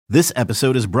This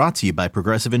episode is brought to you by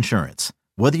Progressive Insurance.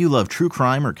 Whether you love true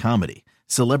crime or comedy,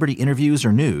 celebrity interviews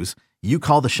or news, you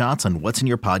call the shots on what's in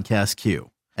your podcast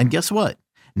queue. And guess what?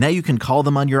 Now you can call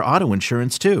them on your auto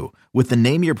insurance too with the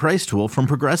Name Your Price tool from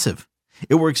Progressive.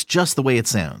 It works just the way it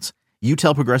sounds. You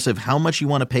tell Progressive how much you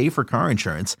want to pay for car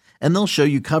insurance, and they'll show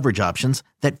you coverage options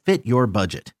that fit your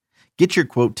budget. Get your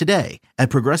quote today at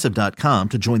Progressive.com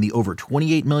to join the over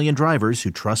 28 million drivers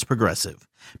who trust Progressive.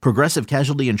 Progressive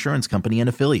Casualty Insurance Company and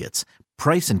Affiliates.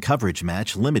 Price and coverage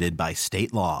match limited by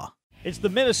state law. It's the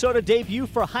Minnesota debut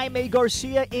for Jaime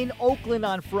Garcia in Oakland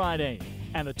on Friday.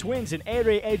 And the Twins and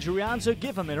Ehire Adrianza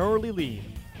give him an early lead.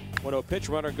 1-0 pitch,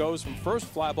 runner goes from first,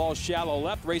 fly ball shallow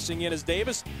left, racing in is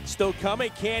Davis, still coming,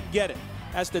 can't get it.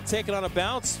 Has to take it on a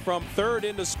bounce from third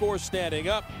into score standing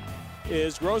up.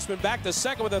 Is Grossman back to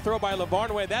second with a throw by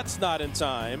Lavarnway. That's not in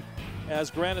time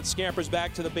as Granite scampers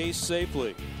back to the base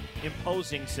safely.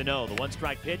 Imposing Sano, the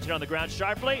one-strike pitch and on the ground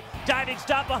sharply. Diving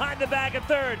stop behind the bag at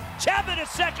third. Chapman to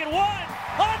second, one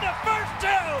on the first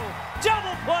two.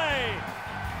 Double play.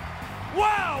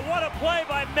 Wow, what a play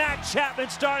by Matt Chapman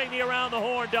starting the around the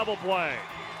horn double play.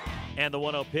 And the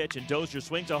 1-0 pitch, and Dozier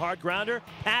swings a hard grounder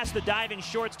past the diving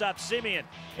shortstop Simeon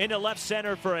into left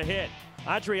center for a hit.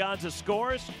 Adrianza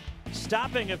scores.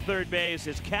 Stopping at third base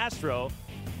is Castro.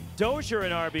 Dozier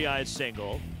an RBI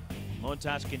single.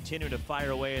 Montas continue to fire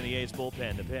away in the A's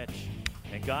bullpen. The pitch.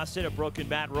 And Gossett a broken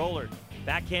bat roller.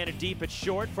 Backhanded deep at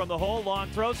short from the hole. Long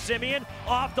throw. Simeon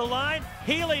off the line.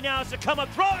 Healy now has to come up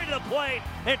throwing to the plate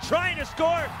and trying to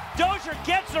score. Dozier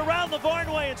gets around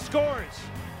Lavarnway and scores.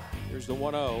 Here's the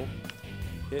 1-0.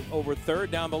 Hit over third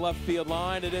down the left field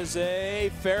line. It is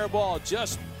a fair ball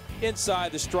just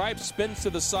inside the stripes, spins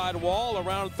to the side wall.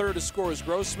 Around third to score is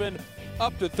Grossman.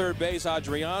 Up to third base,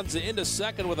 Adrianza into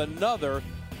second with another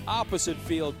opposite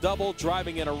field double.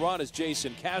 Driving in a run is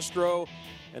Jason Castro.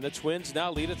 And the Twins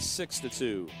now lead at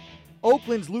 6-2.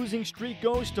 Oakland's losing streak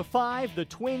goes to 5. The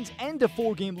Twins end a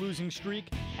 4-game losing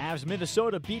streak as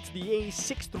Minnesota beats the A's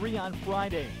 6-3 on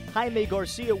Friday. Jaime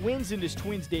Garcia wins in his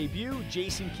Twins debut.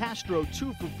 Jason Castro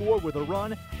 2 for 4 with a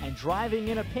run and driving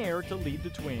in a pair to lead the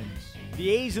Twins. The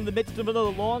A's in the midst of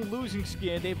another long losing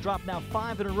skid. They've dropped now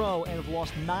 5 in a row and have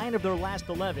lost 9 of their last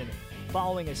 11,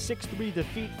 following a 6-3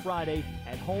 defeat Friday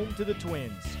at home to the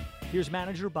Twins. Here's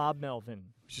manager Bob Melvin.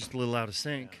 Just a little out of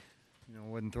sync.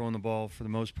 Wasn't throwing the ball for the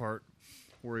most part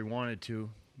where he wanted to.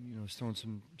 Was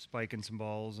throwing spiking some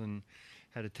balls and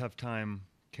had a tough time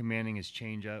commanding his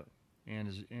changeup and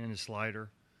his slider.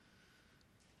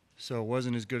 So it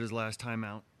wasn't as good as last time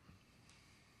out.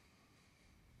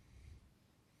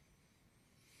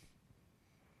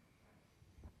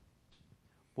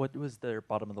 What was their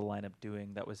bottom of the lineup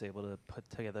doing that was able to put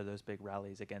together those big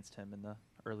rallies against him in the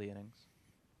early innings?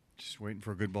 Just waiting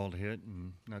for a good ball to hit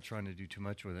and not trying to do too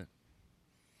much with it.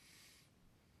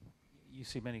 You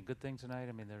see many good things tonight.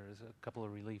 I mean, there's a couple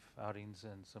of relief outings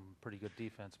and some pretty good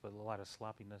defense, but a lot of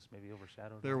sloppiness maybe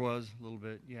overshadowed. There was a little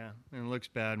bit, yeah. And it looks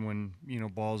bad when,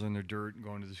 balls are in the dirt and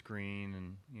going to the screen,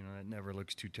 and, that never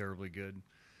looks too terribly good.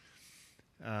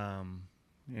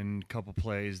 And a couple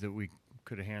plays that we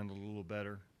could have handled a little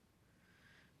better.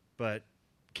 But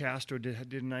Castro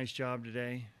did a nice job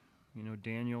today.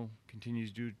 Daniel continues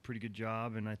to do a pretty good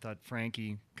job, and I thought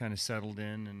Frankie kind of settled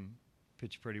in and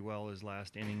pitched pretty well his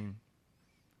last inning,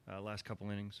 last couple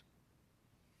innings.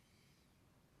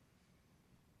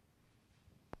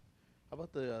 How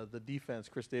about the defense?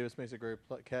 Chris Davis makes a great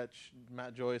catch.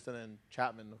 Matt Joyce, and then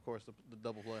Chapman, of course, the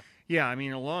double play. Yeah, I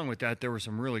mean, along with that, there were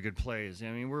some really good plays. I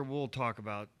mean, we'll talk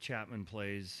about Chapman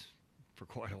plays for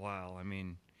quite a while. I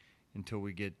mean, until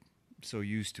we get so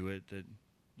used to it that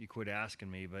you quit asking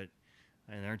me. But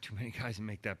there aren't too many guys that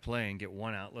make that play and get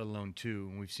one out, let alone two.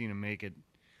 And we've seen him make it,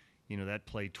 that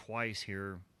play twice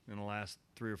here in the last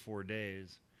 3 or 4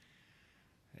 days.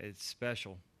 It's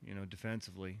special,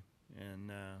 defensively.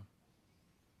 And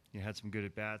he had some good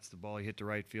at-bats. The ball he hit to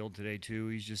right field today, too.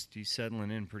 He's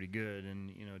settling in pretty good.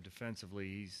 And, defensively,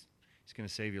 he's going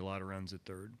to save you a lot of runs at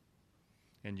third.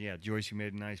 And, yeah, Joyce, you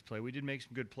made a nice play. We did make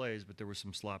some good plays, but there was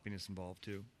some sloppiness involved,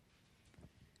 too.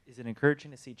 Is it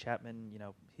encouraging to see Chapman,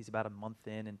 he's about a month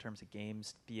in terms of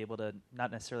games, be able to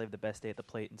not necessarily have the best day at the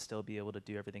plate and still be able to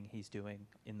do everything he's doing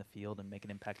in the field and make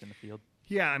an impact in the field?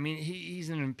 Yeah, I mean,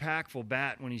 he's an impactful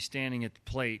bat when he's standing at the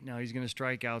plate. Now, he's going to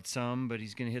strike out some, but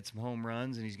he's going to hit some home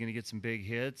runs, and he's going to get some big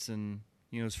hits. And,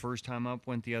 his first time up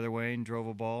went the other way and drove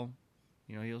a ball.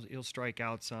 He'll strike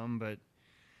out some, but,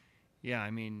 yeah, I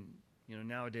mean,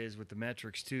 nowadays with the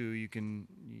metrics, too, you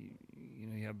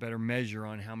have better measure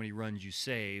on how many runs you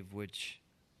save, which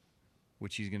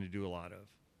he's going to do a lot of.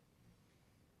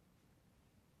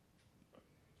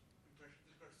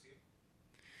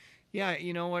 Yeah,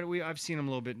 you know what? I've seen him a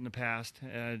little bit in the past.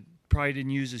 Probably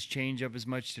didn't use his changeup as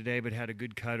much today, but had a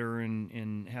good cutter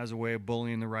and has a way of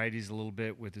bullying the righties a little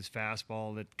bit with his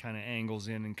fastball that kind of angles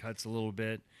in and cuts a little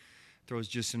bit. Throws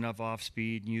just enough off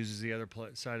speed and uses the other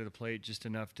side of the plate just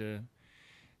enough to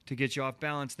get you off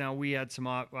balance. Now, we had some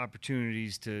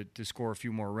opportunities to score a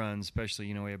few more runs,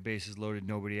 especially, we have bases loaded,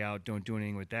 nobody out. Don't do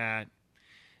anything with that.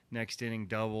 Next inning,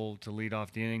 double to lead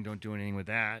off the inning. Don't do anything with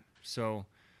that. So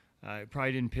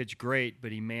probably didn't pitch great,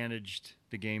 but he managed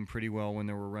the game pretty well when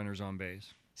there were runners on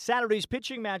base. Saturday's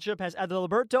pitching matchup has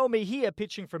Adalberto Mejia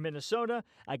pitching for Minnesota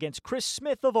against Chris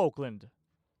Smith of Oakland.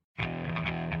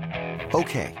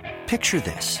 Okay, picture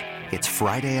this. It's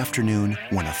Friday afternoon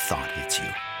when a thought hits you.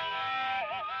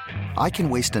 I can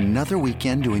waste another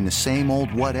weekend doing the same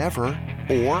old whatever,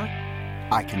 or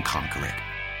I can conquer it.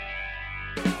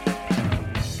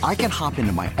 I can hop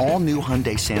into my all-new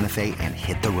Hyundai Santa Fe and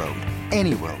hit the road.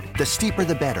 Any road. The steeper,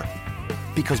 the better.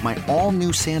 Because my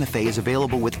all-new Santa Fe is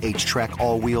available with H-Track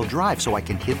all-wheel drive, so I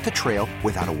can hit the trail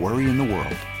without a worry in the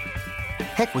world.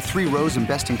 Heck, with 3 rows and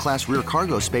best-in-class rear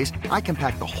cargo space, I can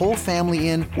pack the whole family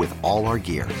in with all our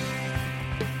gear.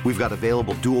 We've got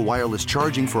available dual wireless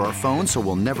charging for our phones, so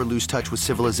we'll never lose touch with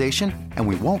civilization, and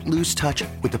we won't lose touch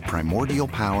with the primordial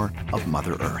power of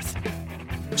Mother Earth.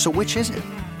 So which is it?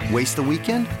 Waste the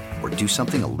weekend or do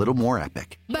something a little more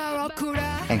epic?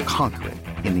 And conquer it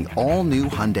in the all-new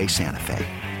Hyundai Santa Fe.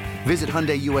 Visit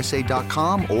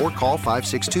HyundaiUSA.com or call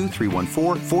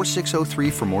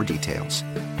 562-314-4603 for more details.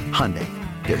 Hyundai,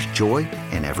 there's joy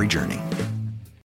in every journey.